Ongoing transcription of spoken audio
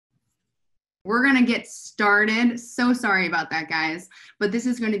We're going to get started. So sorry about that, guys, but this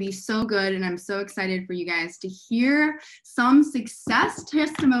is going to be so good, and I'm so excited for you guys to hear some success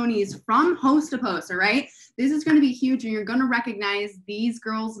testimonies from host to host, all right? This is going to be huge, and you're going to recognize these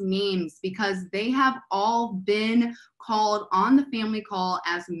girls' names because they have all been called on the family call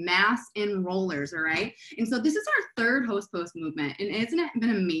as mass enrollers, all right? And so this is our third host post movement, and isn't it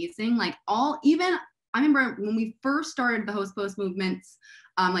been amazing? Like I remember when we first started the host post movements,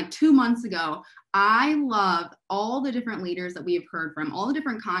 like 2 months ago, I love all the different leaders that we have heard from, all the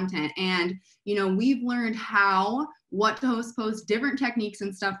different content. And, we've learned what to host post, different techniques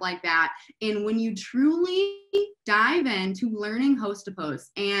and stuff like that. And when you truly dive into learning host to post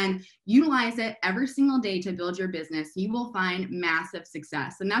and utilize it every single day to build your business, you will find massive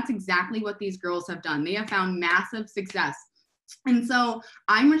success. And that's exactly what these girls have done. They have found massive success. And so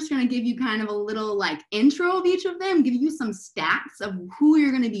I'm just going to give you kind of a little intro of each of them, give you some stats of who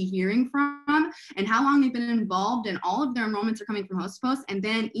you're going to be hearing from and how long they've been involved, and all of their enrollments are coming from host post. And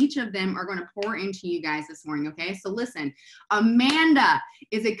then each of them are going to pour into you guys this morning. Okay. So listen, Amanda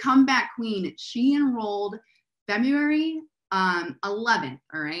is a comeback queen. She enrolled February 11th.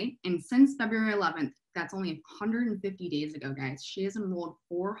 All right. And since February 11th, that's only 150 days ago, guys, she has enrolled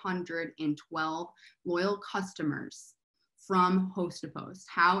 412 loyal customers from host to post.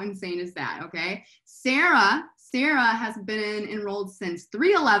 How insane is that? Okay. Sarah has been enrolled since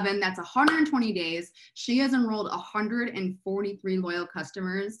 3/11. That's 120 days. She has enrolled 143 loyal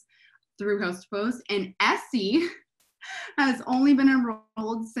customers through host to post. And Essie has only been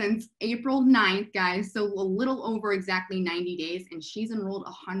enrolled since April 9th, guys. So a little over exactly 90 days. And she's enrolled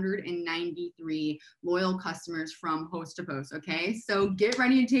 193 loyal customers from host to post. Okay. So get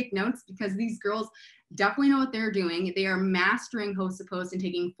ready to take notes because these girls definitely know what they're doing. They are mastering host to post and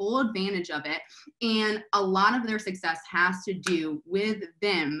taking full advantage of it. And a lot of their success has to do with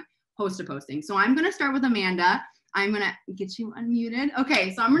them host to posting. So I'm going to start with Amanda. I'm going to get you unmuted.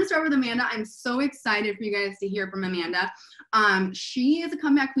 Okay, so I'm going to start with Amanda. I'm so excited for you guys to hear from Amanda. She is a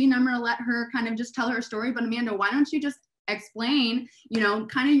comeback queen. I'm going to let her kind of just tell her story. But Amanda, why don't you just explain,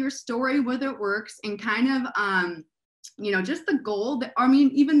 kind of your story, whether it works, and kind of, just the goal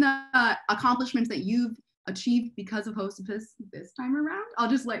even the accomplishments that you've achieved because of host to post this time around. I'll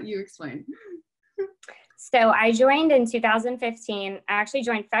just let you explain. So I joined in 2015. I actually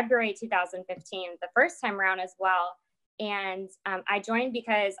joined February 2015, the first time around as well. And I joined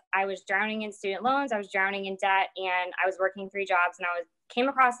because I was drowning in student loans. I was drowning in debt, and I was working 3 jobs, and came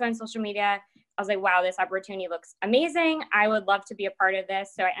across it on social media. I was like, wow, this opportunity looks amazing. I would love to be a part of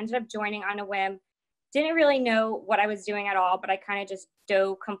this. So I ended up joining on a whim. Didn't really know what I was doing at all, but I kind of just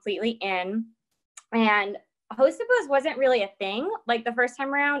dove completely in. And host to post wasn't really a thing. Like the first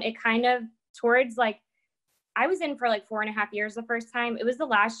time around, it kind of I was in for 4.5 years the first time. It was the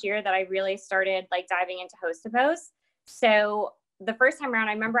last year that I really started diving into host to post. So the first time around,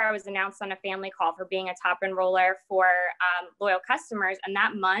 I remember I was announced on a family call for being a top enroller for loyal customers. And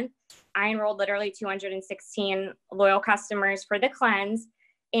that month I enrolled literally 216 loyal customers for the cleanse.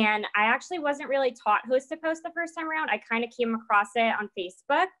 And I actually wasn't really taught host to post the first time around. I kind of came across it on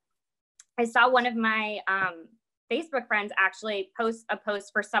Facebook. I saw one of my Facebook friends actually post a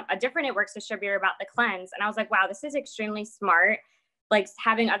post for a different networks distributor about the cleanse. And I was like, wow, this is extremely smart,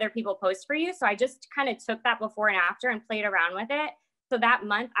 having other people post for you. So I just kind of took that before and after and played around with it. So that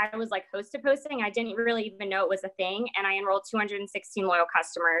month I was host to posting. I didn't really even know it was a thing. And I enrolled 216 loyal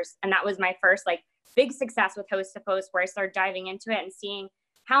customers. And that was my first big success with host to post, where I started diving into it and seeing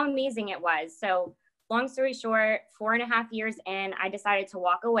how amazing it was. So long story short, 4.5 years in, I decided to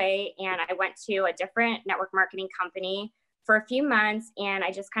walk away, and I went to a different network marketing company for a few months, and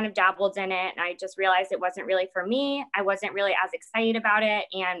I just kind of dabbled in it. And I just realized it wasn't really for me. I wasn't really as excited about it.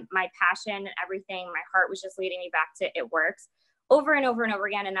 And my passion and everything, my heart was just leading me back to it works over and over and over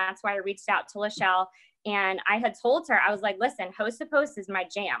again. And that's why I reached out to Lachelle. And I had told her, I was like, listen, host to post is my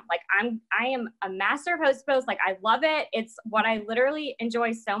jam. I am a master of host to post. I love it. It's what I literally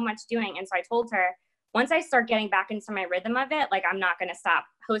enjoy so much doing. And so I told her, once I start getting back into my rhythm of it, I'm not going to stop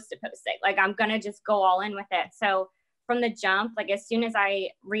host to posting. I'm going to just go all in with it. So from the jump, as soon as I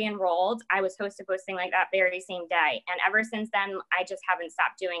re-enrolled, I was host to posting that very same day. And ever since then, I just haven't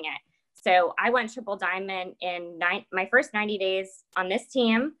stopped doing it. So I went triple diamond in my first 90 days on this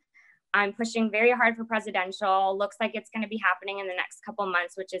team. I'm pushing very hard for presidential. Looks like it's going to be happening in the next couple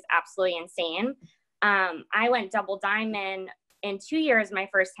months, which is absolutely insane. I went double diamond in 2 years, my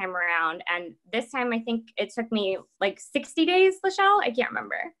first time around. And this time, I think it took me 60 days, Lachelle. I can't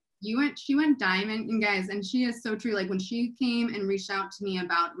remember. She went diamond, and guys, and she is so true. Like when she came and reached out to me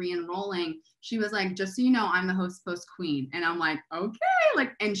about re-enrolling, she was like, just so you know, I'm the host post queen. And I'm like, okay,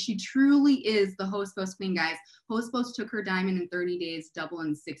 like, and she truly is the host post queen, guys. Host post took her diamond in 30 days, double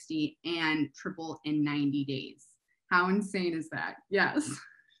in 60, and triple in 90 days. How insane is that? Yes.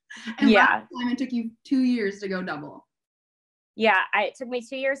 And last time it took you 2 years to go double. Yeah, it took me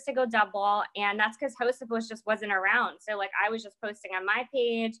 2 years to go double, and that's because Host Post just wasn't around. So like I was just posting on my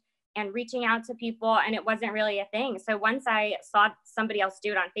page and reaching out to people, and it wasn't really a thing. So once I saw somebody else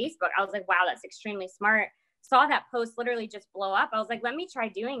do it on Facebook, I was like, wow, that's extremely smart. Saw that post literally just blow up. I was like, let me try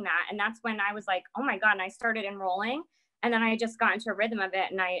doing that. And that's when I was like, oh my God. And I started enrolling. And then I just got into a rhythm of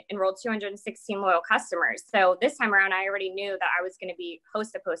it, and I enrolled 216 loyal customers. So this time around, I already knew that I was going to be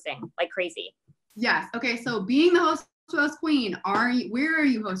host posting like crazy. Yes. Okay. So being the host queen, where are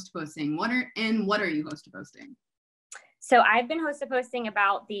you host posting? What are you host posting? So I've been host posting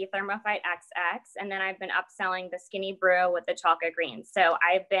about the Thermophyte XX, and then I've been upselling the skinny brew with the chocolate greens. So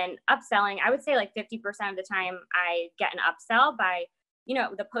I've been upselling, I would say like 50% of the time I get an upsell by, you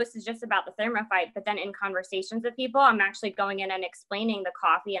know, the post is just about the Thermophyte, but then in conversations with people, I'm actually going in and explaining the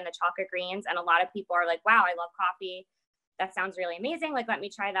coffee and the chocolate greens. And a lot of people are like, wow, I love coffee. That sounds really amazing. Like, let me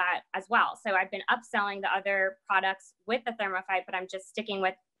try that as well. So I've been upselling the other products with the Thermophyte, but I'm just sticking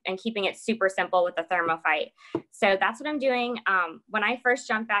with and keeping it super simple with the Thermophyte. So that's what I'm doing. When I first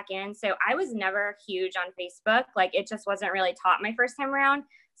jumped back in, so I was never huge on Facebook. Like it just wasn't really taught my first time around.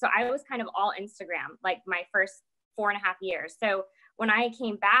 So I was kind of all Instagram, like my first 4.5 years. So when I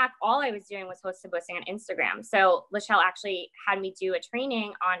came back, all I was doing was host posting on Instagram. So Lachelle actually had me do a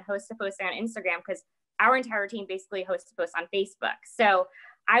training on host posting on Instagram because our entire team basically hosts posts on Facebook. So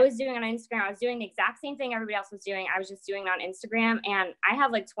I was doing it on Instagram. I was doing the exact same thing everybody else was doing. I was just doing it on Instagram, and I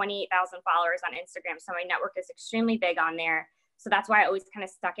have like 28,000 followers on Instagram. So my network is extremely big on there. So that's why I always kind of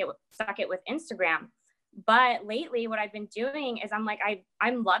stuck it with Instagram. But lately what I've been doing is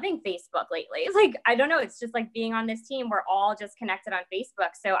I'm loving Facebook lately. Like, I don't know. It's just like being on this team. We're all just connected on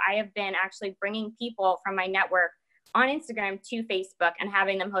Facebook. So I have been actually bringing people from my network on Instagram to Facebook and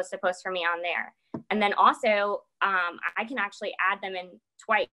having them host a post for me on there. And then also, I can actually add them in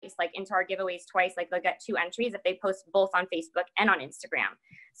twice, like into our giveaways twice. Like they'll get 2 entries if they post both on Facebook and on Instagram.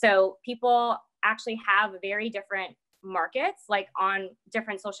 So people actually have very different markets, like on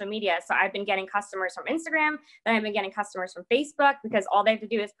different social media. So I've been getting customers from Instagram, then I've been getting customers from Facebook, because all they have to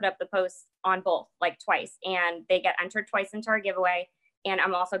do is put up the posts on both, like twice, and they get entered twice into our giveaway. And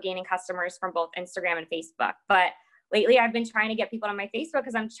I'm also gaining customers from both Instagram and Facebook. But lately I've been trying to get people on my Facebook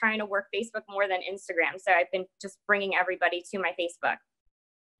because I'm trying to work Facebook more than Instagram. So I've been just bringing everybody to my Facebook.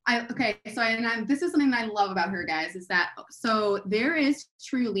 This is something that I love about her, guys, is that, so there is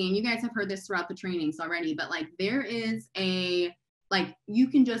truly, and you guys have heard this throughout the trainings already, but like there is there's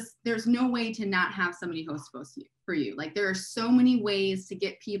no way to not have somebody host post for you. Like there are so many ways to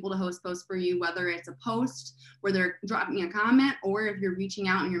get people to host post for you, whether it's a post where they're dropping a comment or if you're reaching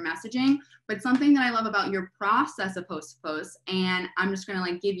out and you're messaging. But something that I love about your process of host post, and I'm just going to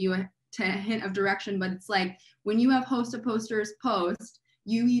like give you a hint of direction, but it's like when you have host of posters post,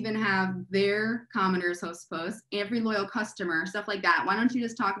 you even have their commenters host posts, every loyal customer, stuff like that. Why don't you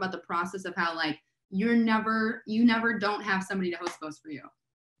just talk about the process of how like you never don't have somebody to host post for you?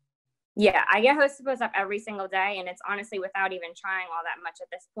 Yeah, I get host posts up every single day, and it's honestly without even trying all that much at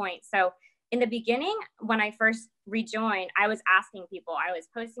this point. So in the beginning, when I first rejoined, I was asking people, I was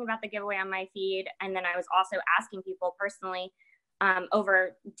posting about the giveaway on my feed, and then I was also asking people personally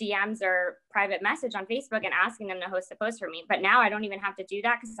over DMs or private message on Facebook and asking them to host a post for me. But now I don't even have to do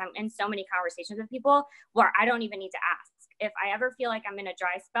that because I'm in so many conversations with people where I don't even need to ask. If I ever feel like I'm in a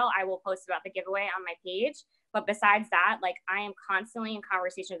dry spell, I will post about the giveaway on my page. But besides that, like I am constantly in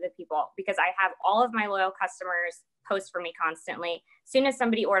conversations with people because I have all of my loyal customers post for me constantly. As soon as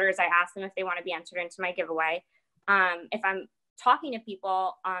somebody orders, I ask them if they want to be entered into my giveaway. If I'm talking to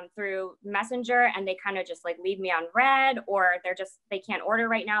people through Messenger and they kind of just like leave me on red, or they can't order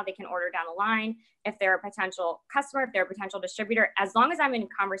right now, they can order down the line. If they're a potential customer, if they're a potential distributor, as long as I'm in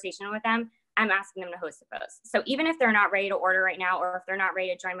conversation with them, I'm asking them to host a post. So even if they're not ready to order right now, or if they're not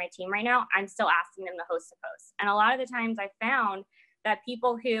ready to join my team right now, I'm still asking them to host a post. And a lot of the times I found that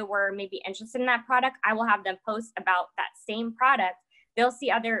people who were maybe interested in that product, I will have them post about that same product. They'll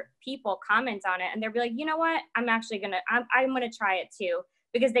see other people comment on it and they'll be like, you know what, I'm going to try it too,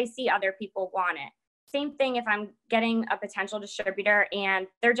 because they see other people want it. Same thing if I'm getting a potential distributor and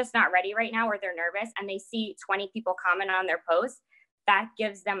they're just not ready right now, or they're nervous and they see 20 people comment on their post, that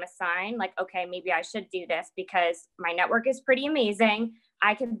gives them a sign like, okay, maybe I should do this because my network is pretty amazing.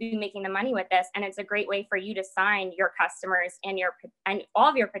 I could be making the money with this. And it's a great way for you to sign your customers and all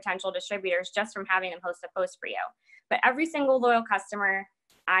of your potential distributors just from having them host a post for you. But every single loyal customer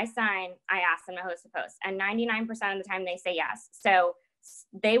I sign, I ask them to host a post, and 99% of the time they say yes. So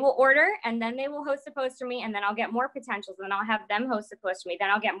they will order, and then they will host a post for me, and then I'll get more potentials, and then I'll have them host a post for me. Then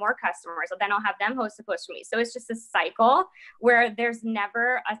I'll get more customers, so then I'll have them host a post for me. So it's just a cycle where there's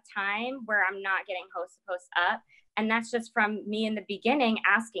never a time where I'm not getting host a post up. And that's just from me in the beginning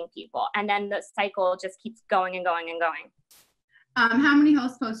asking people. And then the cycle just keeps going and going and going. How many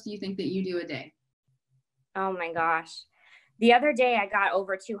host posts do you think that you do a day? Oh my gosh. The other day I got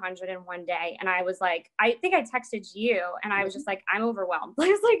over 200 in one day, and I was like, I think I texted you, and I was just like, I'm overwhelmed. I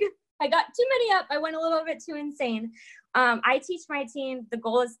was like, I got too many up. I went a little bit too insane. I teach my team, the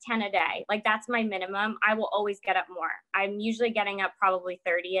goal is 10 a day. Like, that's my minimum. I will always get up more. I'm usually getting up probably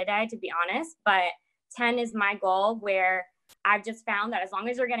 30 a day, to be honest, but 10 is my goal, where I've just found that as long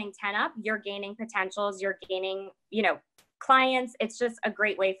as you're getting 10 up, you're gaining potentials, you're gaining, clients. It's just a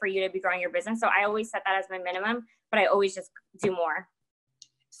great way for you to be growing your business. So I always set that as my minimum, but I always just do more.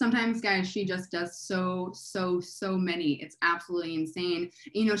 Sometimes, guys, she just does so many. It's absolutely insane.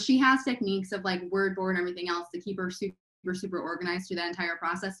 She has techniques of like word board and everything else to keep her super organized through that entire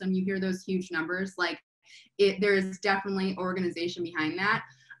process. And you hear those huge numbers, like there is definitely organization behind that.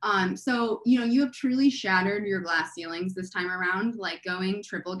 So, you have truly shattered your glass ceilings this time around. Like, going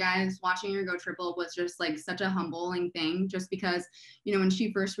triple, guys, watching her go triple was just like such a humbling thing, just because, when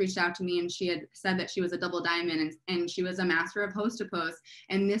she first reached out to me and she had said that she was a double diamond and she was a master of host to post.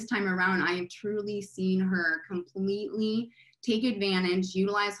 And this time around, I have truly seen her completely take advantage,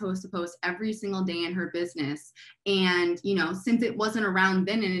 utilize host to post every single day in her business. And, since it wasn't around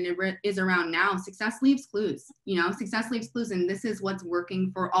then and it is around now, success leaves clues, success leaves clues. And this is what's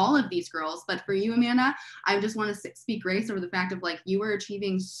working for all of these girls. But for you, Amanda, I just want to speak grace over the fact of like, you are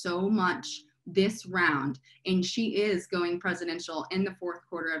achieving so much this round, and she is going presidential in the fourth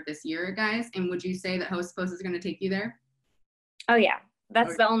quarter of this year, guys. And would you say that host post is going to take you there? Oh yeah.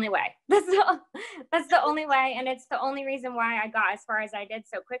 That's the only way. That's the only way. And it's the only reason why I got as far as I did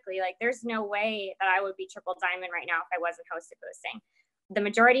so quickly. Like, there's no way that I would be triple diamond right now if I wasn't hosted posting. The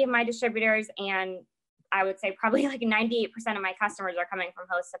majority of my distributors, and I would say probably like 98% of my customers, are coming from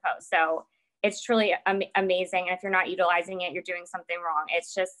host to post. So it's truly amazing. And if you're not utilizing it, you're doing something wrong.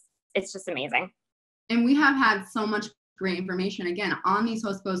 It's just amazing. And we have had so much great information again on these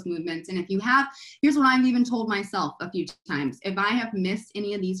host post movements. And if you have, here's what I've even told myself a few times: if I have missed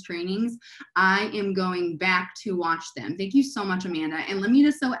any of these trainings, I am going back to watch them. Thank you so much, Amanda. And let me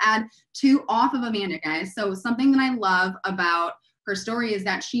just add two off of Amanda, guys. So something that I love about her story is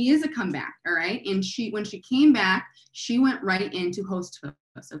that she is a comeback. All right. And when she came back, she went right into host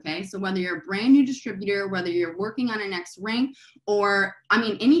post. Okay. So whether you're a brand new distributor, whether you're working on a next rank, or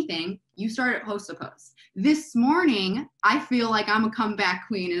anything, you start at host to post. This morning, I feel like I'm a comeback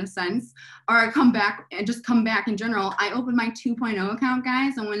queen in a sense, or a comeback and just come back in general. I opened my 2.0 account,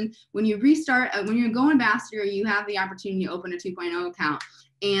 guys. And when you restart, when you're a Go Ambassador, you have the opportunity to open a 2.0 account.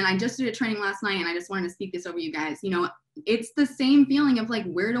 And I just did a training last night, and I just wanted to speak this over you guys. It's the same feeling of like,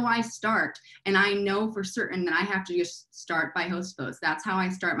 where do I start? And I know for certain that I have to just start by host post. That's how I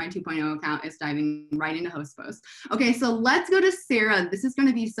start my 2.0 account, is diving right into host post. Okay, so let's go to Sarah. This is going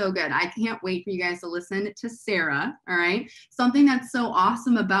to be so good. I can't wait for you guys to listen to Sarah. All right. Something that's so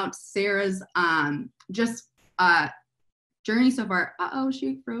awesome about Sarah's journey so far. Uh-oh,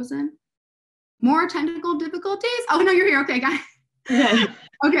 she frozen. More technical difficulties? Oh, no, you're here. Okay, guys.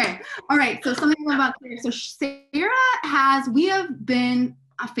 Okay. All right. So something about Sarah. So we have been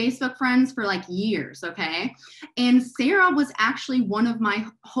Facebook friends for like years. Okay. And Sarah was actually one of my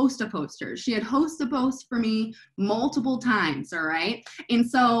host posters. She had host a post for me multiple times. All right. And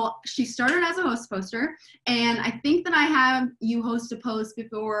so she started as a host poster. And I think that I have you host a post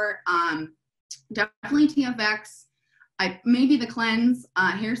before, definitely TFX, maybe the cleanse,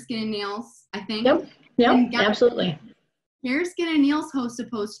 hair, skin, and nails, I think. Yep, absolutely. Hair, Skin, and Nails host to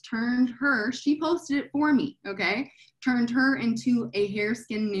post she posted it for me, okay? Turned her into a Hair,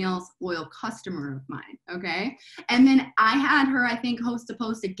 Skin, Nails loyal customer of mine, okay? And then I had her, I think, host to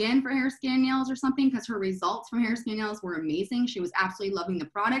post again for Hair, Skin, and Nails or something, because her results from Hair, Skin, and Nails were amazing. She was absolutely loving the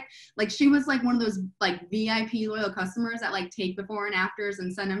product. Like, she was like one of those like VIP loyal customers that like take before and afters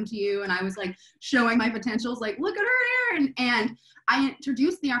and send them to you. And I was like showing my potentials, like, look at her hair. And I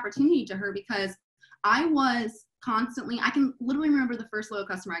introduced the opportunity to her because I was constantly, I can literally remember the first loyal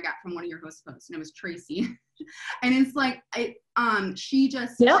customer I got from one of your host posts, and it was Tracy. And it's like, she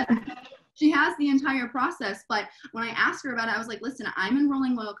has the entire process. But when I asked her about it, I was like, listen, I'm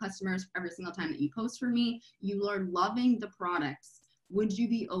enrolling loyal customers every single time that you post for me. You are loving the products. would you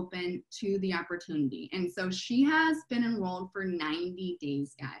be open to the opportunity? And so she has been enrolled for 90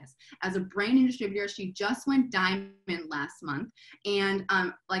 days, guys. As a brand new distributor, she just went diamond last month. And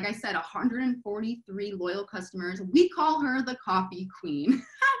like I said, 143 loyal customers. We call her the coffee queen.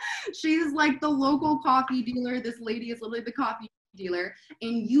 She's like the local coffee dealer. This lady is literally the coffee dealer,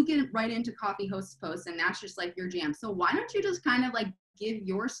 and you get right into coffee host posts, and that's just like your jam. So why don't you just kind of like give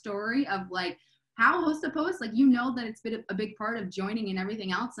your story of like how host a post, like, you know that it's been a big part of joining and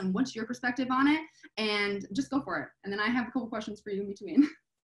everything else, and what's your perspective on it, and just go for it. And then I have a couple questions for you in between.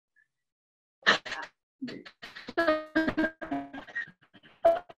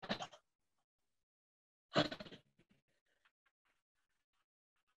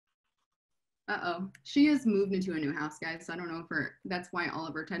 Uh-oh. She has moved into a new house, guys, so I don't know if that's why all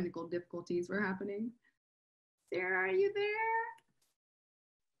of her technical difficulties were happening. Sarah, are you there?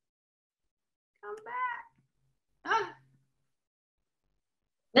 Come back. Ah.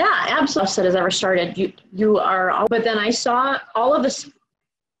 Yeah, absolutely. That has ever started. You are all, but then I saw all of this.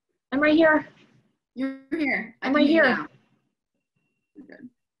 I'm right here. You're here. I'm right here. Good.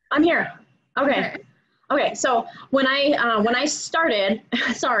 I'm here. Okay. Okay, so when I started,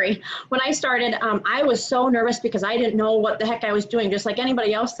 I was so nervous because I didn't know what the heck I was doing, just like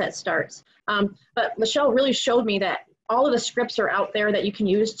anybody else that starts. But Michelle really showed me that all of the scripts are out there that you can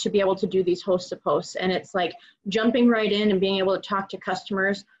use to be able to do these host to posts. And it's like jumping right in and being able to talk to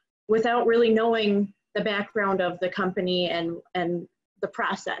customers without really knowing the background of the company and the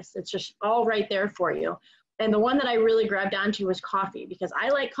process. It's just all right there for you. And the one that I really grabbed onto was coffee, because I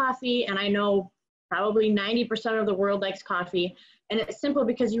like coffee, and I know probably 90% of the world likes coffee, and it's simple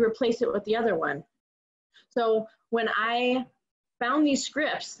because you replace it with the other one. So when I found these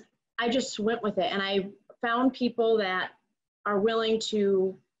scripts, I just went with it, and I found people that are willing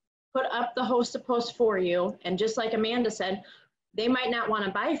to put up the host to post for you. And just like Amanda said, they might not want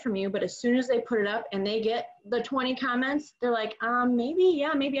to buy from you, but as soon as they put it up and they get the 20 comments, they're like,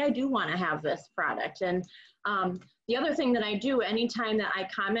 maybe I do want to have this product. And the other thing that I do anytime that I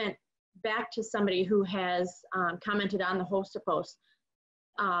comment back to somebody who has commented on the host to post,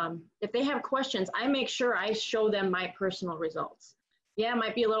 if they have questions, I make sure I show them my personal results. Yeah, it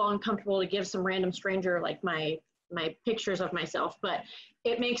might be a little uncomfortable to give some random stranger like my pictures of myself, but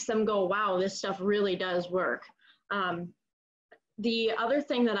it makes them go, wow, this stuff really does work. The other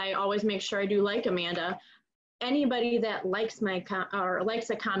thing that I always make sure I do, like Amanda, anybody that likes likes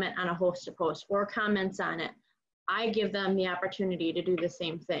a comment on a host to post or comments on it, I give them the opportunity to do the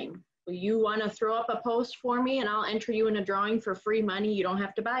same thing. You want to throw up a post for me and I'll enter you in a drawing for free money. You don't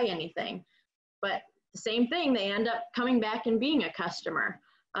have to buy anything. But the same thing, they end up coming back and being a customer.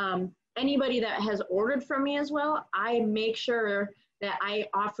 Anybody that has ordered from me as well, I make sure that I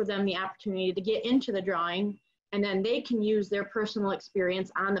offer them the opportunity to get into the drawing, and then they can use their personal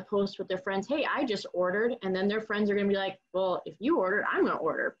experience on the post with their friends. Hey, I just ordered. And then their friends are going to be like, well, if you ordered, I'm going to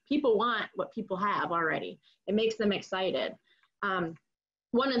order. People want what people have already. It makes them excited.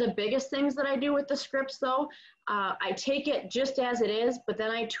 One of the biggest things that I do with the scripts, though, I take it just as it is, but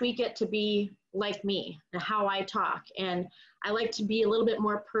then I tweak it to be like me and how I talk. And I like to be a little bit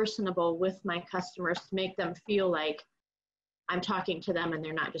more personable with my customers to make them feel like I'm talking to them and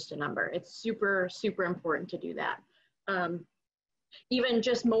they're not just a number. It's super, super important to do that. Even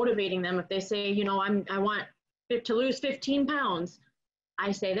just motivating them. If they say, you know, I want to lose 15 pounds,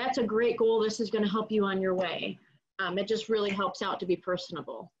 I say, that's a great goal. This is going to help you on your way. It just really helps out to be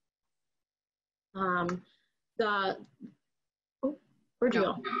personable. Where'd you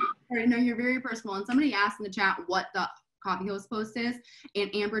go? Sorry, no, you're very personal. And somebody asked in the chat what the coffee host post is,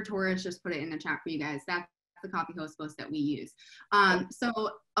 and Amber Torres just put it in the chat for you guys. That's the coffee host post that we use. So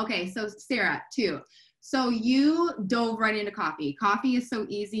Sarah too. So you dove right into coffee. Coffee is so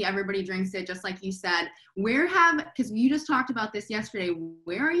easy. Everybody drinks it, just like you said. Because you just talked about this yesterday,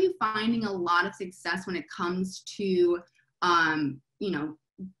 where are you finding a lot of success when it comes to, the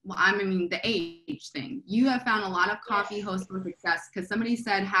age thing? You have found a lot of coffee host post success because somebody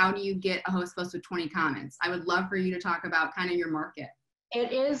said, how do you get a host post with 20 comments? I would love for you to talk about kind of your market.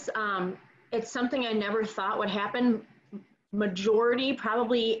 It is, it's something I never thought would happen. Majority,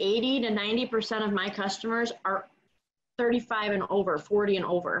 probably 80 to 90% of my customers are 35 and over, 40 and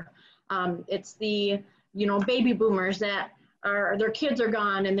over. It's the, baby boomers that their kids are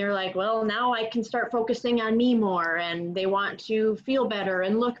gone and they're like, well, now I can start focusing on me more, and they want to feel better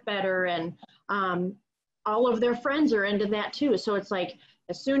and look better. And all of their friends are into that too. So it's like,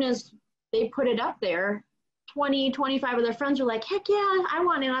 as soon as they put it up there, 20, 25 of their friends are like, heck yeah, I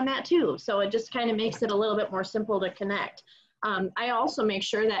want in on that too. So it just kind of makes it a little bit more simple to connect. I also make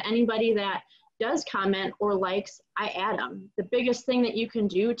sure that anybody that does comment or likes, I add them. The biggest thing that you can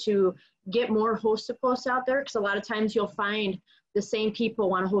do to get more host to posts out there, because a lot of times you'll find the same people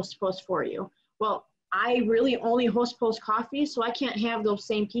want to host a post for you. Well, I really only host post coffee, so I can't have those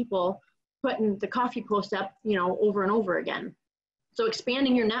same people putting the coffee post up, you know, over and over again. So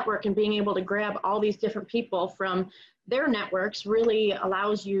expanding your network and being able to grab all these different people from their networks really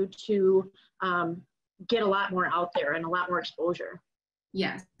allows you to get a lot more out there and a lot more exposure.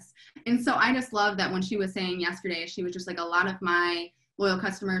 Yes. And so I just love that when she was saying yesterday, she was just like, a lot of my loyal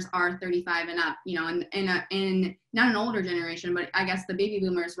customers are 35 and up, you know, and not an older generation, but I guess the baby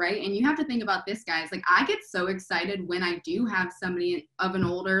boomers, right? And you have to think about this, guys. Like, I get so excited when I do have somebody of an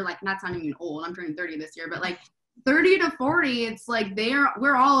older, like, not sounding even old, I'm turning 30 this year, but like 30 to 40, it's like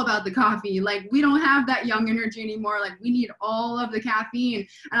we're all about the coffee. Like, we don't have that young energy anymore. Like, we need all of the caffeine.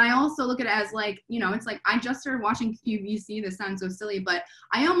 And I also look at it as like, you know, it's like, I just started watching QVC. This sounds so silly, but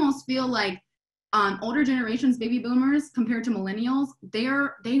I almost feel like older generations, baby boomers, compared to millennials,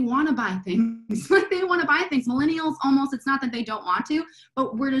 they want to buy things. Like, they want to buy things. Millennials, almost, it's not that they don't want to,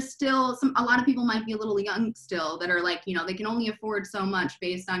 but we're just still, a lot of people might be a little young still that are like, you know, they can only afford so much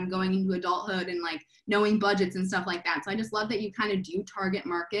based on going into adulthood and like knowing budgets and stuff like that. So I just love that you kind of do target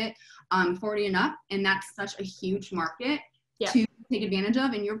market 40 and up, and that's such a huge market to take advantage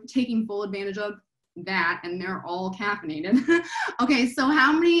of, and you're taking full advantage of that, and they're all caffeinated. Okay, so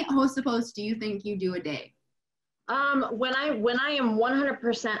how many host to posts do you think you do a day? When I am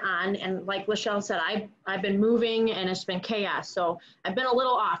 100% on, and like Lachelle said, I've been moving and it's been chaos, so I've been a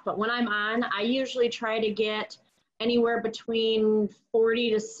little off, but when I'm on, I usually try to get anywhere between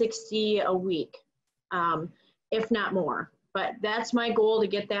 40 to 60 a week, if not more. But that's my goal, to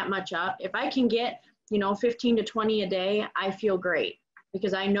get that much up. If I can get, you know, 15 to 20 a day, I feel great,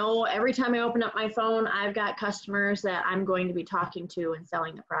 because I know every time I open up my phone, I've got customers that I'm going to be talking to and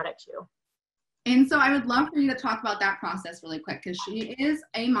selling the product to. And so I would love for you to talk about that process really quick, because she is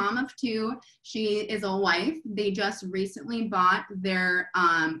a mom of two. She is a wife. They just recently bought their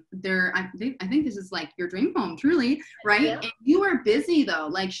I think this is like your dream home, truly, right? Yeah. And you are busy though.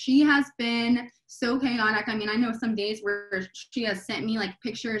 Like, she has been so chaotic. I mean, I know some days where she has sent me like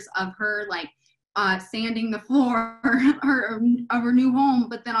pictures of her like sanding the floor of her new home,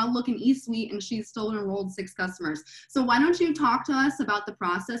 but then I'll look in eSuite and she's still enrolled 6 customers. So why don't you talk to us about the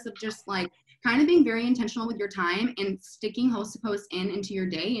process of just like kind of being very intentional with your time and sticking host to post into your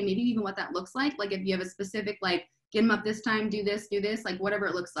day, and maybe even what that looks like. Like, if you have a specific, like, get them up this time, do this, like whatever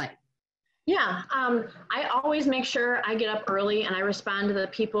it looks like. Yeah, I always make sure I get up early and I respond to the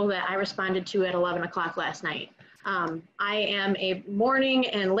people that I responded to at 11 o'clock last night. I am a morning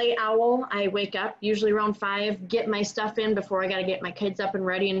and late owl. I wake up usually around 5, get my stuff in before I got to get my kids up and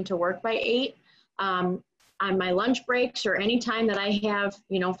ready and into work by 8. On my lunch breaks or any time that I have,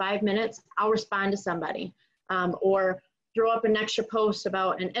 you know, 5 minutes, I'll respond to somebody, or throw up an extra post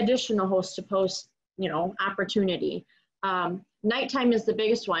about an additional host to post, you know, opportunity. Nighttime is the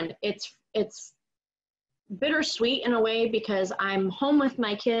biggest one. It's bittersweet in a way, because I'm home with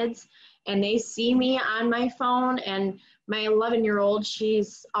my kids and they see me on my phone, and my 11-year-old,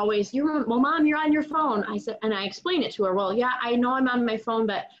 she's always, well, Mom, you're on your phone. I said, and I explain it to her. Well, yeah, I know I'm on my phone,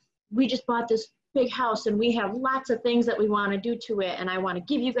 but we just bought this big house and we have lots of things that we want to do to it, and I want to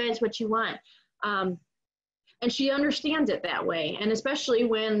give you guys what you want. And she understands it that way. And especially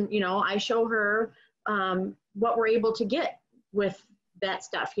when, you know, I show her what we're able to get with that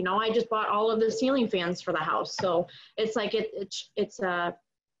stuff. You know, I just bought all of the ceiling fans for the house. So it's like,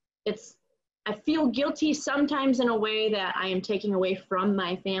 I feel guilty sometimes in a way that I am taking away from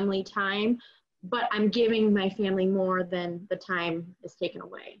my family time, but I'm giving my family more than the time is taken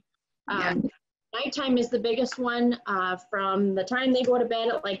away. Yeah. Nighttime is the biggest one. From the time they go to bed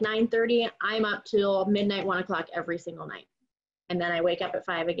at like 9:30, I'm up till midnight, 1 o'clock every single night. And then I wake up at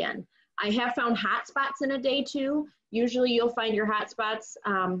 5 again. I have found hot spots in a day too. Usually you'll find your hot spots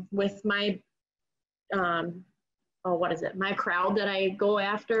with my, my crowd that I go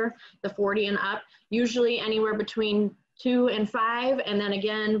after, the 40 and up, usually anywhere between 2 and 5, and then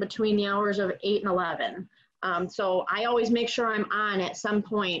again between the hours of 8 and 11. So I always make sure I'm on at some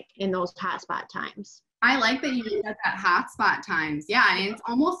point in those hotspot times. I like that you said that hotspot times. Yeah, and it's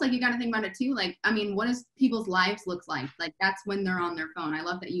almost like you got to think about it too. Like, I mean, what does people's lives look like? Like, that's when they're on their phone. I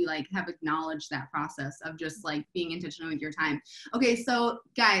love that you like have acknowledged that process of just like being intentional with your time. Okay, so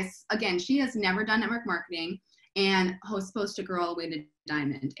guys, again, she has never done network marketing, and host post to girl all the way to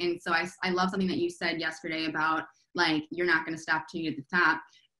diamond. And so I love something that you said yesterday about like, you're not going to stop till you get to the top.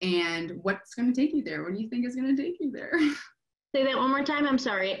 And what's going to take you there? What do you think is going to take you there? Say that one more time. I'm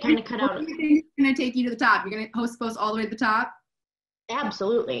sorry. It kind of cut out. What do you think is going to take you to the top? You're going to host post all the way to the top?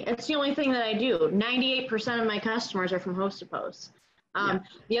 Absolutely. It's the only thing that I do. 98% of my customers are from host to post.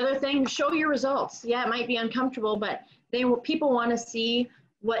 The other thing, show your results. Yeah, it might be uncomfortable, but people want to see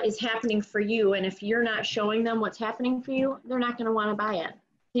what is happening for you. And if you're not showing them what's happening for you, they're not going to want to buy it.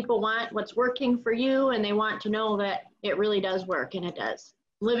 People want what's working for you, and they want to know that it really does work, and it does.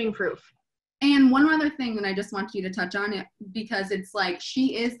 Living proof. And one other thing that I just want you to touch on it, because it's like,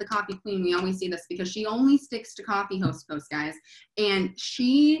 she is the coffee queen. We always see this because she only sticks to coffee host posts, guys. And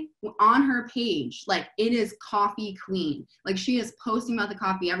she, on her page, like, it is coffee queen. Like, she is posting about the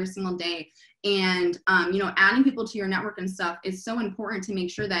coffee every single day. And, you know, adding people to your network and stuff is so important to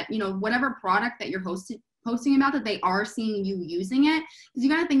make sure that, you know, whatever product that you're posting about, that they are seeing you using it. Because you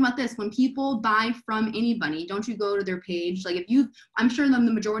got to think about this: when people buy from anybody, don't you go to their page? Like, I'm sure the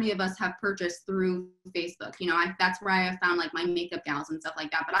majority of us have purchased through Facebook. You know, that's where I have found like my makeup gals and stuff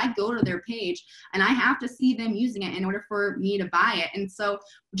like that. But I go to their page and I have to see them using it in order for me to buy it. And so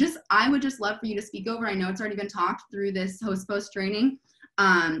I would just love for you to speak over. I know it's already been talked through this host post training,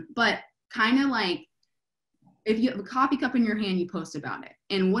 but kind of like, if you have a coffee cup in your hand, you post about it.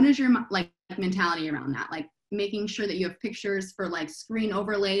 And what is your like mentality around that? Like, making sure that you have pictures for like screen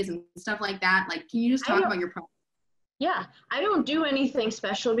overlays and stuff like that. Like, can you just talk about your product? Yeah, I don't do anything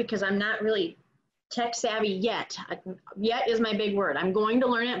special because I'm not really tech savvy yet. Yet is my big word. I'm going to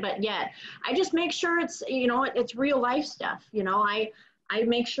learn it, but yet. I just make sure it's, you know, it's real life stuff. You know, I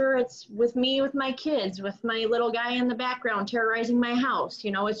make sure it's with me, with my kids, with my little guy in the background terrorizing my house.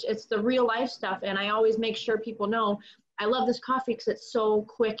 You know, it's the real life stuff. And I always make sure people know I love this coffee because it's so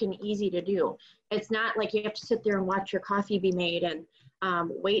quick and easy to do. It's not like you have to sit there and watch your coffee be made and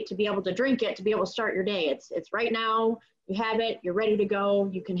wait to be able to drink it, to be able to start your day. It's right now, you have it, you're ready to go,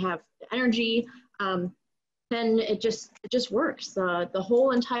 you can have energy, and it just works. The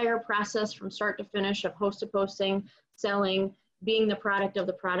whole entire process from start to finish of host to posting, selling, being the product of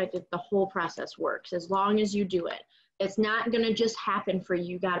the product, the whole process works as long as you do it. It's not going to just happen for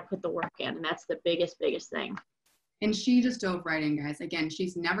you. You got to put the work in, and that's the biggest thing. And she just dove right in, guys. Again,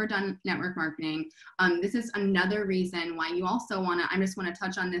 she's never done network marketing. This is another reason why you also I just want to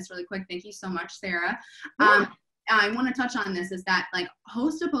touch on this really quick. Thank you so much, Sarah. Yeah. I want to touch on this, is that like,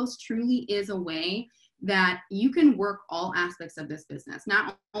 host to post truly is a way that you can work all aspects of this business.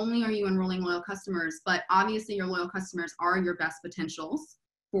 Not only are you enrolling loyal customers, but obviously your loyal customers are your best potentials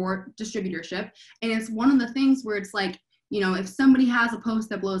for distributorship. And it's one of the things where it's like, you know, if somebody has a post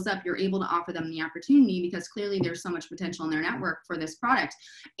that blows up, you're able to offer them the opportunity because clearly there's so much potential in their network for this product.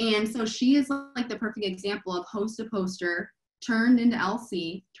 And so she is like the perfect example of host to poster turned into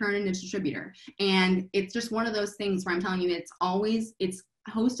LC, turned into distributor. And it's just one of those things where I'm telling you, it's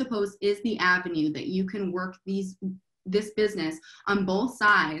host to post is the avenue that you can work this business on both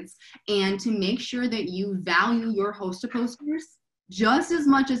sides, and to make sure that you value your host to posters just as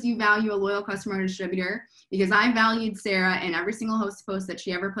much as you value a loyal customer or distributor, because I valued Sarah and every single host post that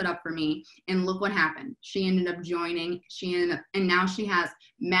she ever put up for me. And look what happened. She ended up joining, and now she has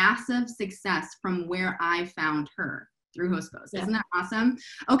massive success from where I found her through host post. Yeah. Isn't that awesome?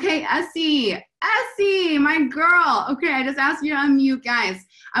 Okay, Essie, my girl. Okay, I just asked you to unmute, guys.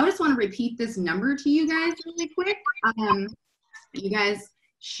 I just want to repeat this number to you guys really quick. You guys,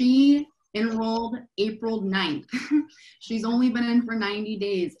 she enrolled April 9th. She's only been in for 90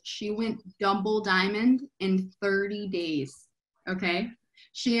 days. She went double diamond in 30 days. Okay.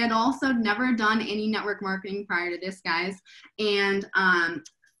 She had also never done any network marketing prior to this, guys. And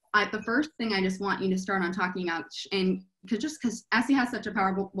the first thing I just want you to start on talking about, and because Essie has such a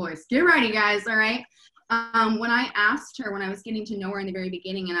powerful voice, get ready, guys. All right. When I asked her, when I was getting to know her in the very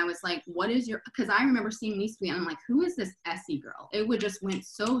beginning, and I was like, what is your, because I remember seeing me tweet, and I'm like, who is this Essie girl? It would just went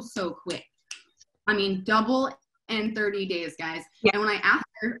so quick. I mean, double in 30 days, guys. Yeah. And when I asked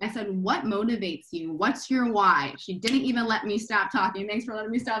her, I said, what motivates you? What's your why? She didn't even let me stop talking. Thanks for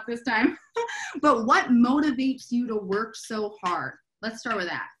letting me stop this time. But what motivates you to work so hard? Let's start with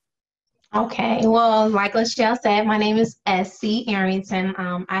that. Okay, well, like Lachelle said, my name is Essie Arrington.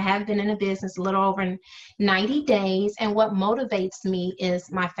 I have been in the business a little over 90 days, and what motivates me is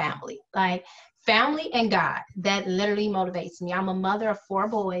my family. Like, family and God, that literally motivates me. I'm a mother of 4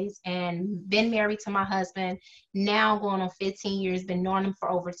 boys and been married to my husband, now going on 15 years, been knowing him for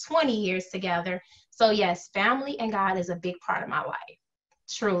over 20 years together. So yes, family and God is a big part of my life.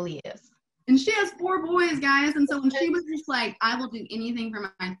 Truly is. And she has 4 boys, guys. And so when she was just like, I will do anything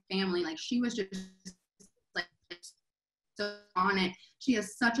for my family, like, she was just like so on it. She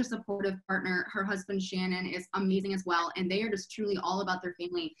is such a supportive partner. Her husband, Shannon, is amazing as well. And they are just truly all about their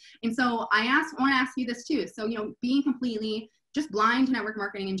family. And so I want to ask you this too. So, being completely just blind to network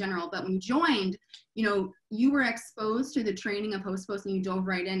marketing in general, but when you joined, you were exposed to the training of Host Post and you dove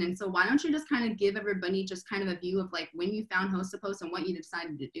right in. And so why don't you just kind of give everybody just kind of a view of like when you found Host Post and what you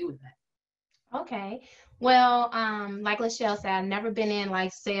decided to do with it? Okay. Well, like Lachelle said, I've never been in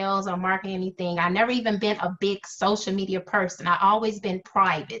like sales or marketing anything. I never even been a big social media person. I always been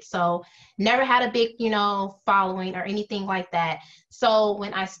private. So never had a big, following or anything like that. So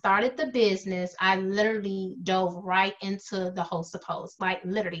when I started the business, I literally dove right into the Host Post. Like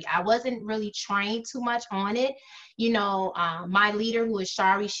literally, I wasn't really trained too much on it. My leader, who is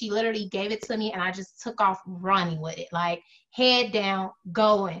Shari, she literally gave it to me and I just took off running with it, like head down,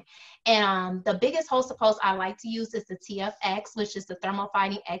 going. And the biggest Host Post I like to use is the TFX, which is the Thermal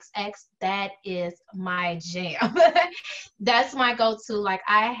Fighting XX. That is my jam. That's my go-to. Like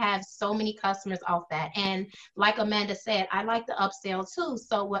I have so many customers off that. And like Amanda said, I like to upsell too.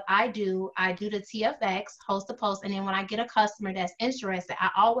 So what I do the TFX, Host Post, and then when I get a customer that's interested, I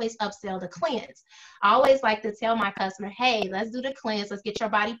always upsell the cleanse. I always like to tell my customer, hey, let's do the cleanse. Let's get your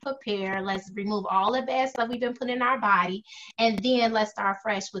body prepared. Let's remove all the bad stuff we've been putting in our body. And then let's start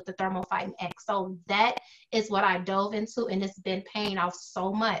fresh with the Thermal Fighting X. So that is what I dove into, and it's been paying off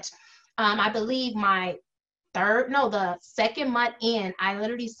so much. I believe the second month in, I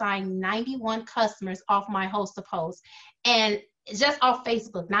literally signed 91 customers off my Host Post, and just off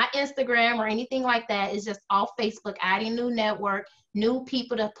Facebook, not Instagram or anything like that. It's just off Facebook, adding new network, new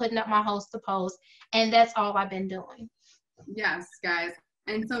people to putting up my Host Post, and that's all I've been doing. Yes, guys.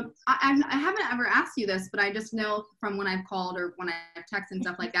 And so I haven't ever asked you this, but I just know from when I've called or when I've texted and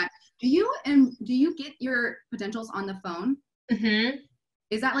stuff like that. Do you get your potentials on the phone? Mm-hmm.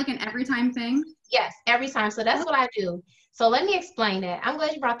 Is that like an every time thing? Yes, every time. So that's what I do. So let me explain that. I'm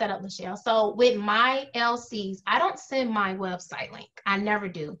glad you brought that up, Michelle. So with my LCs, I don't send my website link. I never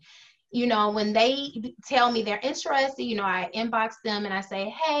do. When they tell me they're interested, I inbox them and I say,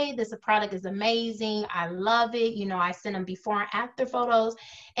 hey, this product is amazing. I love it. I send them before and after photos.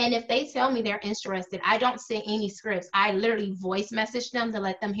 And if they tell me they're interested, I don't send any scripts. I literally voice message them to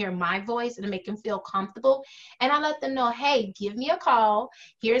let them hear my voice and to make them feel comfortable. And I let them know, hey, give me a call.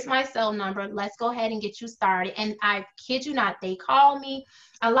 Here's my cell number. Let's go ahead and get you started. And I kid you not, they call me.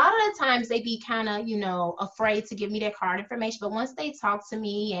 A lot of the times they be kind of, afraid to give me their card information. But once they talk to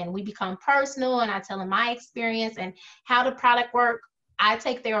me and we become personal and I tell them my experience and how the product work, I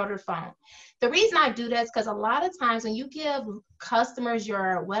take their order phone. The reason I do that is because a lot of times when you give customers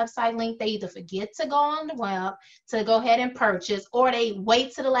your website link, they either forget to go on the web to go ahead and purchase, or they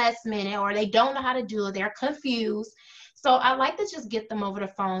wait to the last minute, or they don't know how to do it. They're confused. So I like to just get them over the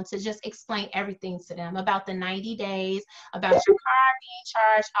phone to just explain everything to them about the 90 days, about your card being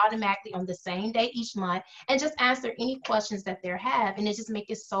charged automatically on the same day each month, and just answer any questions that they have. And it just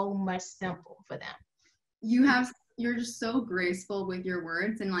makes it so much simple for them. You're just so graceful with your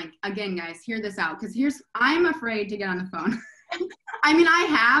words. And like, again, guys, hear this out. Cause I'm afraid to get on the phone. I mean, I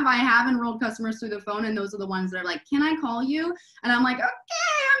have enrolled customers through the phone, and those are the ones that are like, can I call you? And I'm like, okay,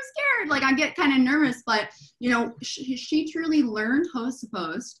 I'm scared. Like I get kind of nervous, but she truly learned Host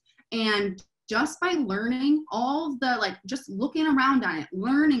Post, and just by learning all the, just looking around on it,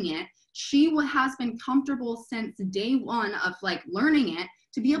 learning it, she has been comfortable since day one of learning it,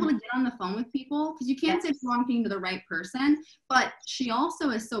 to be able to get on the phone with people, because you can't say you're talking to the right person, but she also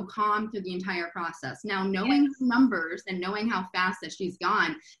is so calm through the entire process. Now, knowing her numbers and knowing how fast that she's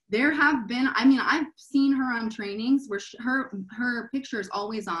gone, there have been, I've seen her on trainings where her picture is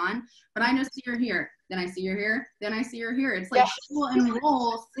always on, but I just see her here, then I see her here, then I see her here. It's like she will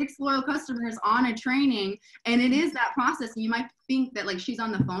enroll 6 loyal customers on a training, and it is that process. And you might think that she's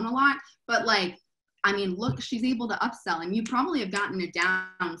on the phone a lot, but look, she's able to upsell, and you probably have gotten it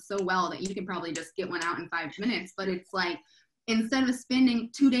down so well that you can probably just get one out in 5 minutes. But it's instead of spending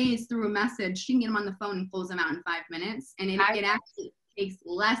 2 days through a message, she can get them on the phone and close them out in 5 minutes. And it actually takes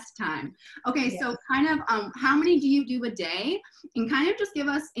less time. Okay, so kind of how many do you do a day? And kind of just give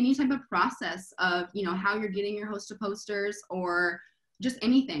us any type of process of, how you're getting your Host Posters or just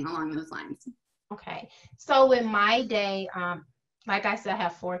anything along those lines. Okay, so in my day, like I said, I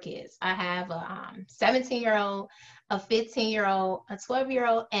have 4 kids. I have a 17-year-old, a 15-year-old, a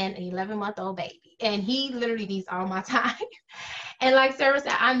 12-year-old, and an 11-month-old baby. And he literally needs all my time. And like Sarah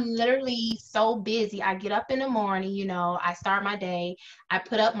said, I'm literally so busy. I get up in the morning, you know, I start my day. I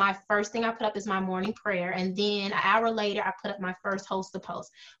put up my first thing I put up is my morning prayer. And then an hour later, I put up my first host to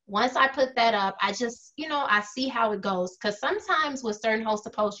post. Once I put that up, I just, you know, I see how it goes. Because sometimes with certain host to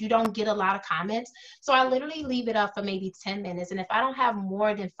post, you don't get a lot of comments. So I literally leave it up for maybe 10 minutes. And if I don't have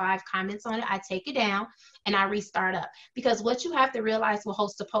more than 5 comments on it, I take it down and I restart up. Because what you have to realize with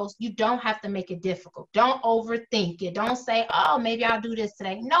host to post, you don't have to make it difficult. Don't overthink it. Don't say, oh, maybe I'll do this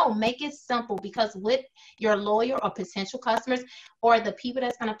today. No, make it simple, because with your loyal or potential customers or the people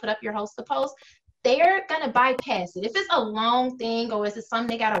that's going to put up your host to post, they're going to bypass it. If it's a long thing or is it something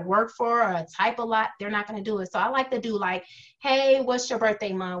they got to work for or type a lot, they're not going to do it. So I like to do like, hey, what's your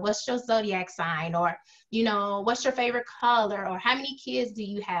birthday month? What's your zodiac sign? Or, you know, what's your favorite color? Or how many kids do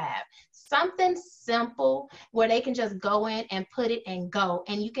you have? Something simple where they can just go in and put it and go.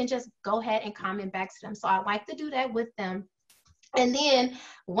 And you can just go ahead and comment back to them. So I like to do that with them. And then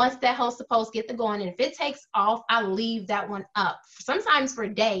once that host to post get to going, and if it takes off, I leave that one up sometimes for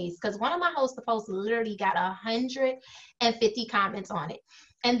days, because one of my host to posts literally got 150 comments on it.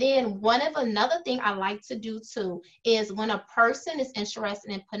 And then another thing I like to do too is when a person is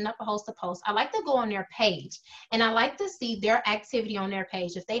interested in putting up a host to post, I like to go on their page and I like to see their activity on their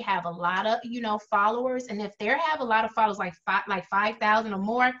page. If they have a lot of, you know, followers, and if they have a lot of followers, like 5,000 or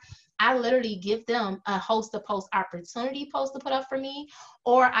more, I literally give them a host to post opportunity post to put up for me,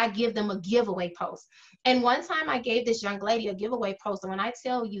 or I give them a giveaway post. And one time I gave this young lady a giveaway post, and when I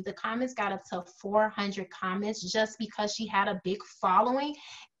tell you the comments got up to 400 comments just because she had a big following,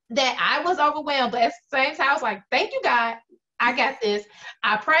 that I was overwhelmed. But at the same time, I was like, thank you, God. I got this.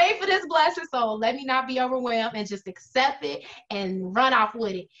 I prayed for this blessing, so let me not be overwhelmed and just accept it and run off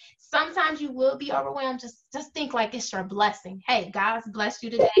with it. Sometimes you will be overwhelmed. Just think like it's your blessing. Hey, God's blessed you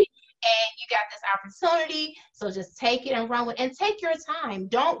today, and you got this opportunity, so just take it and run with it, and take your time.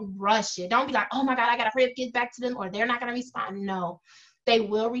 Don't rush it. Don't be like, oh my God, I gotta hurry up, get back to them, or they're not gonna respond. No, they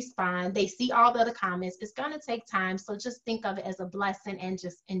will respond. They see all the other comments. It's gonna take time, so just think of it as a blessing and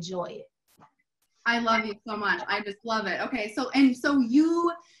just enjoy it. I love you so much. I just love it. Okay, so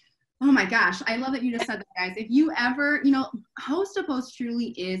you, oh my gosh, I love that you just said that, guys. If you ever, you know, host to post truly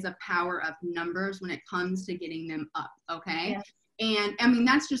is a power of numbers when it comes to getting them up, okay? Yeah. And I mean,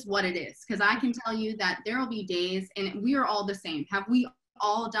 that's just what it is, because I can tell you that there will be days, and we are all the same. Have we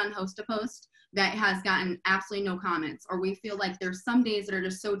all done host to post that has gotten absolutely no comments? Or we feel like there's some days that are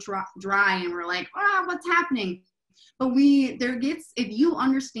just so dry and we're like, what's happening? But if you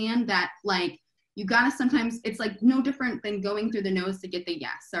understand that, like, you gotta sometimes, it's like no different than going through the no's to get the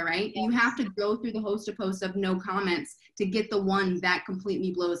yes, all right? Yes. You have to go through the host to post of no comments to get the one that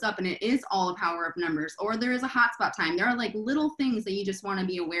completely blows up, and it is all a power of numbers. Or there is a hotspot time. There are like little things that you just wanna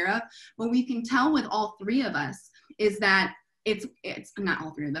be aware of. What we can tell with all 3 of us is that it's not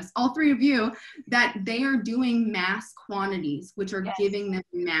all 3 of us, all 3 of you, that they are doing mass quantities, which are giving them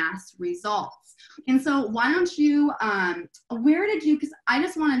mass results. And so why don't you, because I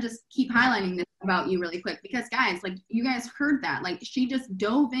just want to just keep highlighting this about you really quick, because guys, like, you guys heard that, like, she just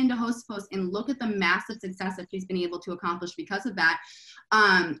dove into host post and look at the massive success that she's been able to accomplish because of that.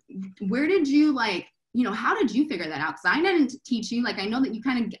 Where did you, like, you know, how did you figure that out? Because I didn't teach you, like, I know that you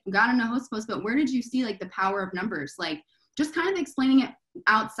kind of got into host post, but where did you see, like, the power of numbers? Like, just kind of explaining it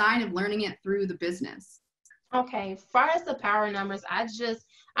outside of learning it through the business. Okay, as far as the power numbers,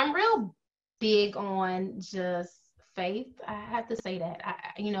 I'm real big on just faith. I have to say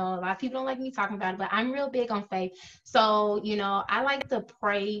that. You know, a lot of people don't like me talking about it, but I'm real big on faith. So, you know, I like to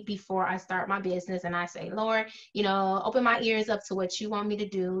pray before I start my business, and I say, Lord, you know, open my ears up to what you want me to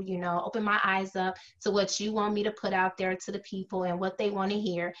do, you know, open my eyes up to what you want me to put out there to the people and what they want to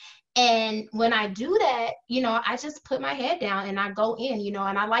hear. And when I do that, you know, I just put my head down and I go in, you know,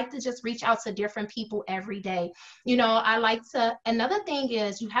 and I like to just reach out to different people every day. You know, another thing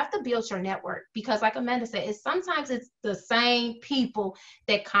is you have to build your network, because like Amanda said, sometimes it's the same people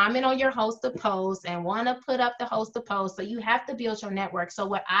that comment on your host to post and want to put up the host to post. So you have to build your network. So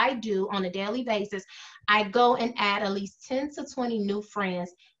what I do on a daily basis, I go and add at least 10 to 20 new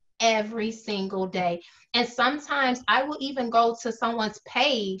friends every single day. And sometimes I will even go to someone's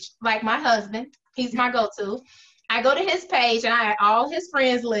page, like my husband, he's my go-to. I go to his page and I add all his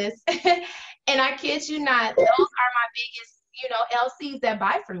friends list. And I kid you not, those are my biggest, you know, LCs that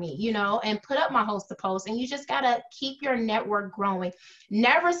buy from me, you know, and put up my host to post. And you just got to keep your network growing.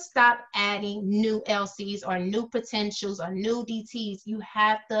 Never stop adding new LCs or new potentials or new DTs. You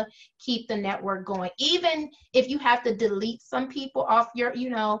have to keep the network going. Even if you have to delete some people off your, you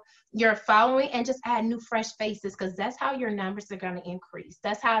know, your following, and just add new fresh faces, because that's how your numbers are going to increase.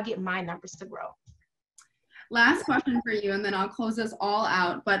 That's how I get my numbers to grow. Last question for you, and then I'll close this all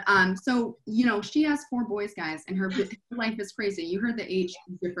out. But so you know, she has 4 boys, guys, and her life is crazy. You heard the age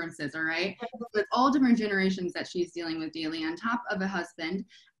differences, all right? So it's all different generations that she's dealing with daily, on top of a husband,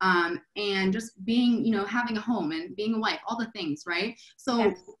 and just being, you know, having a home and being a wife, all the things, right?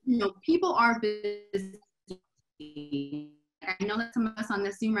 So you know, people are busy. I know that some of us on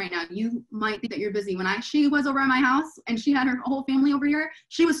this Zoom right now, you might think that you're busy. When she was over at my house and she had her whole family over here,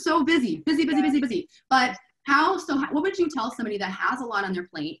 she was so busy. But what would you tell somebody that has a lot on their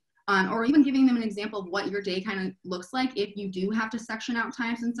plate, or even giving them an example of what your day kind of looks like if you do have to section out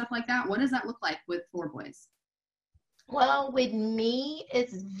times and stuff like that? What does that look like with 4 boys? Well, with me,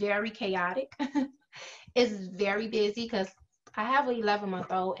 it's very chaotic. It's very busy because I have an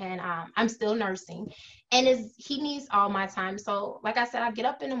 11-month-old and I'm still nursing, and he needs all my time. So like I said, I get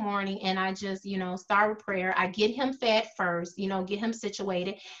up in the morning and I just, you know, start with prayer. I get him fed first, you know, get him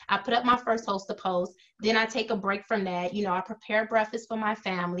situated. I put up my first host to post. Then I take a break from that. You know, I prepare breakfast for my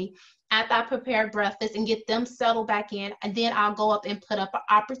family. After I prepare breakfast and get them settled back in, and then I'll go up and put up an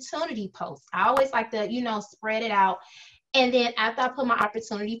opportunity post. I always like to, you know, spread it out. And then after I put my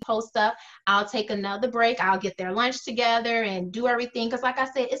opportunity post up, I'll take another break. I'll get their lunch together and do everything. Because like I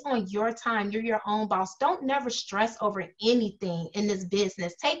said, it's on your time. You're your own boss. Don't never stress over anything in this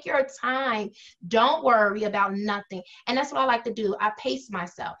business. Take your time. Don't worry about nothing. And that's what I like to do. I pace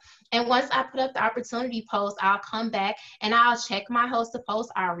myself. And once I put up the opportunity post, I'll come back and I'll check my host to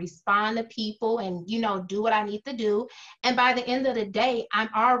post. I'll respond to people and, you know, do what I need to do. And by the end of the day, I'm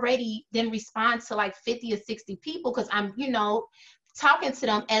already then respond to like 50 or 60 people because I'm, you know, talking to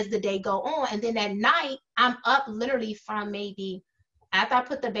them as the day go on. And then at night, I'm up literally from maybe, after I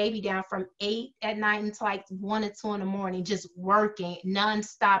put the baby down, from 8 at night until like 1 or 2 in the morning, just working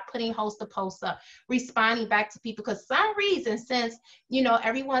nonstop, putting host to post up, responding back to people. Because some reason, since, you know,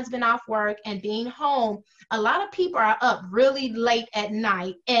 everyone's been off work and being home, a lot of people are up really late at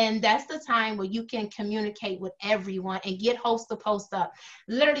night. And that's the time where you can communicate with everyone and get host to post up.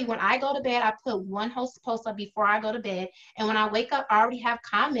 Literally, when I go to bed, I put 1 host to post up before I go to bed. And when I wake up, I already have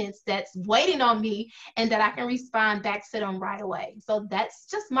comments that's waiting on me and that I can respond back to them right away. So that's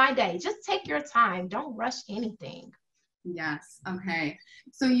just my day. Just take your time. Don't rush anything. Yes. Okay.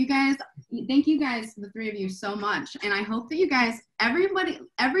 So you guys, thank you guys, the 3 of you, so much. And I hope that you guys, everybody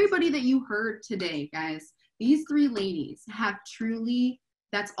that you heard today, guys, these 3 ladies have truly,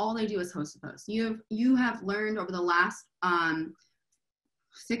 that's all they do is host to post. You have learned over the last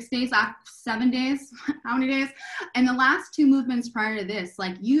 6 days, 7 days, how many days? And the last 2 movements prior to this,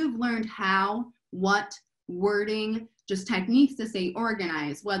 like, you've learned how, what, wording, just techniques to stay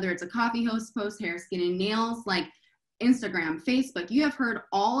organized, whether it's a coffee host post, hair, skin, and nails, like Instagram, Facebook. You have heard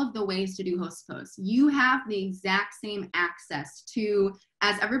all of the ways to do host posts. You have the exact same access to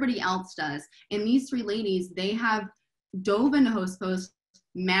as everybody else does. And these 3 ladies, they have dove into host posts,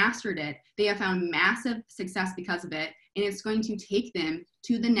 mastered it. They have found massive success because of it. And it's going to take them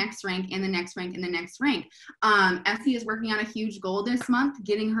to the next rank and the next rank and the next rank. Essie is working on a huge goal this month,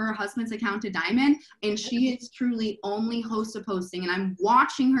 getting her husband's account to diamond, and she is truly only host to posting. And I'm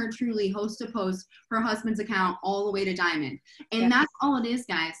watching her truly host to post her husband's account all the way to diamond. And that's all it is,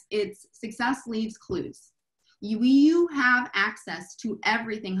 guys. It's success leaves clues. You have access to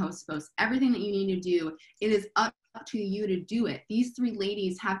everything host to post, everything that you need to do. It is up to you to do it. These 3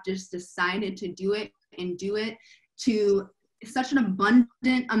 ladies have just decided to do it and do it to such an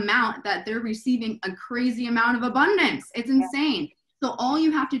abundant amount that they're receiving a crazy amount of abundance. It's insane. So all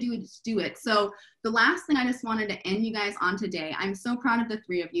you have to do is do it. So the last thing I just wanted to end you guys on today, I'm so proud of the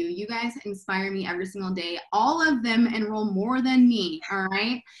 3 of you. You guys inspire me every single day. All of them enroll more than me, all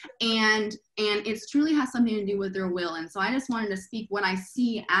right? And it truly has something to do with their will. And so I just wanted to speak what I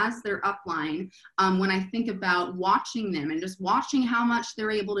see as their upline when I think about watching them and just watching how much they're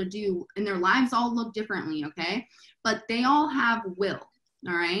able to do. And their lives all look differently, okay? But they all have will,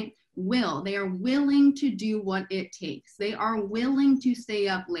 all right? Will. They are willing to do what it takes. They are willing to stay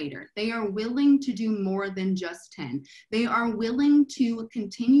up later. They are willing to do more than just 10. They are willing to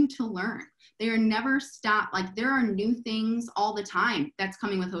continue to learn. They are never stopped. Like, there are new things all the time that's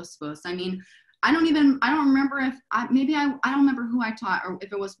coming with host to post. I mean, I don't remember if I don't remember who I taught or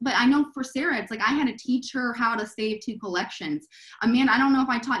if it was, but I know for Sarah, it's like I had to teach her how to save 2 collections. Amanda, I don't know if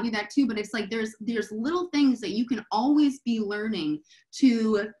I taught you that too, but it's like there's little things that you can always be learning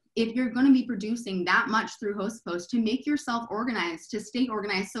to, if you're going to be producing that much through host post, to make yourself organized, to stay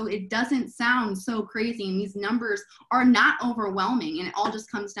organized so it doesn't sound so crazy and these numbers are not overwhelming and it all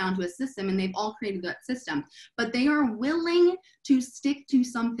just comes down to a system, and they've all created that system. But they are willing to stick to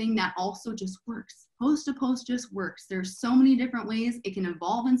something that also just works. Host to Post just works. There's so many different ways. It can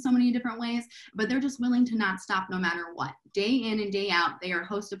evolve in so many different ways, but they're just willing to not stop no matter what. Day in and day out, they are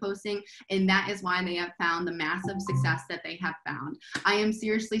host to posting, and that is why they have found the massive success that they have found. I am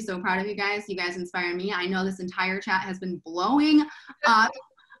seriously so proud of you guys. You guys inspire me. I know this entire chat has been blowing up.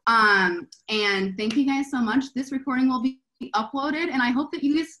 And thank you guys so much. This recording will be uploaded, and I hope that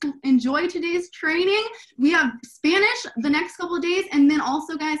you guys enjoy today's training. We have Spanish the next couple of days, and then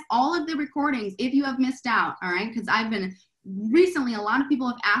also, guys, all of the recordings if you have missed out, all right? Because I've been recently, a lot of people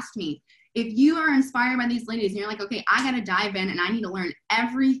have asked me, if you are inspired by these ladies and you're like, okay, I got to dive in and I need to learn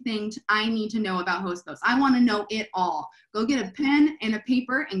everything I need to know about host posts. I want to know it all. Go get a pen and a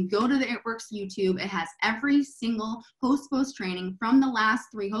paper and go to the It Works YouTube. It has every single host post training from the last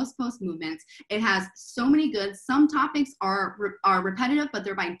 3 host post movements. It has so many good. Some topics are repetitive, but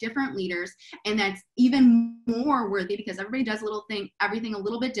they're by different leaders. And that's even more worthy because everybody does everything a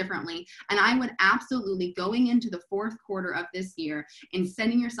little bit differently. And I would absolutely, going into the 4th quarter of this year and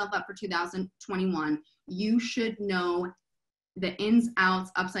setting yourself up for 2021, you should know the ins, outs,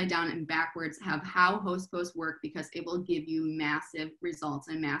 upside down, and backwards of how host posts work, because it will give you massive results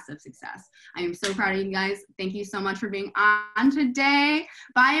and massive success. I am so proud of you guys. Thank you so much for being on today.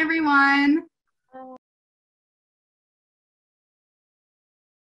 Bye, everyone.